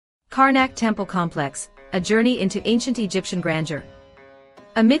Karnak Temple Complex, a journey into ancient Egyptian grandeur.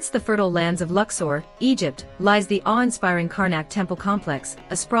 Amidst the fertile lands of Luxor, Egypt, lies the awe-inspiring Karnak Temple Complex,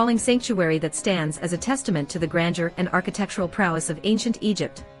 a sprawling sanctuary that stands as a testament to the grandeur and architectural prowess of ancient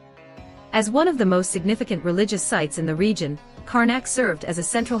Egypt. As one of the most significant religious sites in the region, Karnak served as a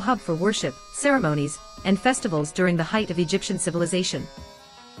central hub for worship, ceremonies, and festivals during the height of Egyptian civilization.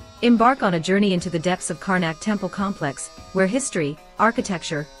 Embark on a journey into the depths of Karnak Temple Complex, where history,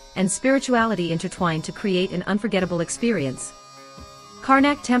 architecture, and spirituality intertwine to create an unforgettable experience.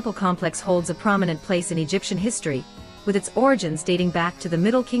 Karnak Temple Complex holds a prominent place in Egyptian history, with its origins dating back to the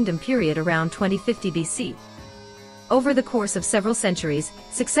Middle Kingdom period around 2050 BC. Over the course of several centuries,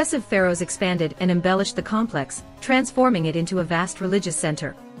 successive pharaohs expanded and embellished the complex, transforming it into a vast religious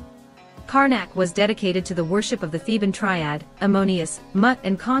center. Karnak was dedicated to the worship of the Theban triad, Ammonius, Mut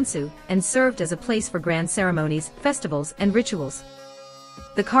and Khonsu, and served as a place for grand ceremonies, festivals, and rituals.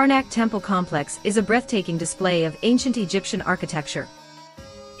 The Karnak Temple Complex is a breathtaking display of ancient Egyptian architecture.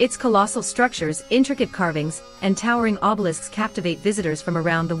 Its colossal structures, intricate carvings, and towering obelisks captivate visitors from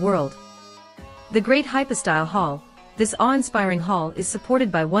around the world. The Great Hypostyle Hall. This awe-inspiring hall is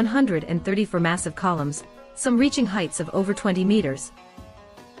supported by 134 massive columns, some reaching heights of over 20 meters.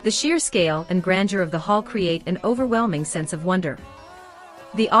 The sheer scale and grandeur of the hall create an overwhelming sense of wonder.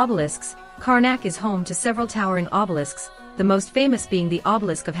 The obelisks. Karnak is home to several towering obelisks, the most famous being the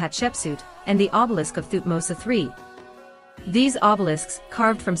obelisk of Hatshepsut and the obelisk of Thutmose III. These obelisks,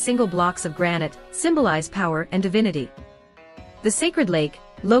 carved from single blocks of granite, symbolize power and divinity. The sacred lake,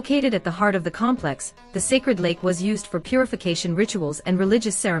 located at the heart of the complex, the sacred lake was used for purification rituals and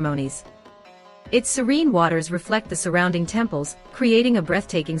religious ceremonies. Its serene waters reflect the surrounding temples, creating a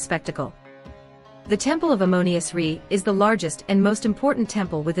breathtaking spectacle. The Temple of Ammonius Re is the largest and most important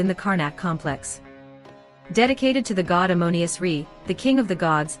temple within the Karnak complex. Dedicated to the god Ammonius Re, the king of the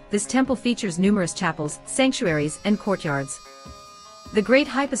gods, this temple features numerous chapels, sanctuaries, and courtyards. The Great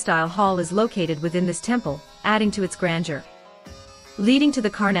Hypostyle Hall is located within this temple, adding to its grandeur. Leading to the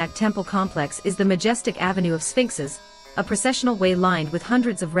Karnak Temple Complex is the majestic Avenue of Sphinxes, a processional way lined with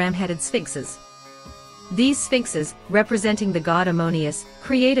hundreds of ram-headed sphinxes. These sphinxes, representing the god Ammonius,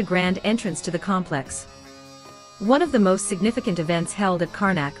 create a grand entrance to the complex. One of the most significant events held at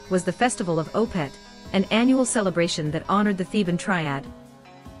Karnak was the Festival of Opet, an annual celebration that honored the Theban triad.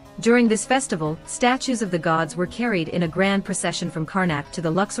 During this festival, statues of the gods were carried in a grand procession from Karnak to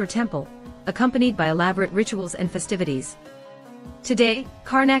the Luxor temple, accompanied by elaborate rituals and festivities. Today,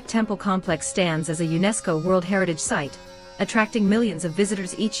 Karnak Temple Complex stands as a UNESCO World Heritage Site, attracting millions of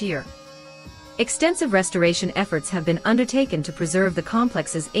visitors each year. Extensive restoration efforts have been undertaken to preserve the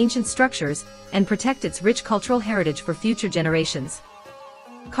complex's ancient structures and protect its rich cultural heritage for future generations.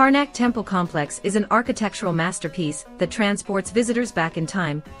 Karnak Temple Complex is an architectural masterpiece that transports visitors back in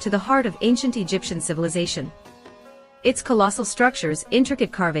time to the heart of ancient Egyptian civilization. Its colossal structures,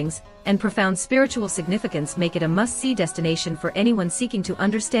 intricate carvings, and profound spiritual significance make it a must-see destination for anyone seeking to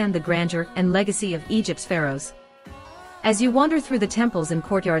understand the grandeur and legacy of Egypt's pharaohs. As you wander through the temples and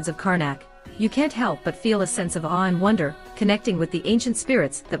courtyards of Karnak, you can't help but feel a sense of awe and wonder, connecting with the ancient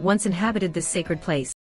spirits that once inhabited this sacred place.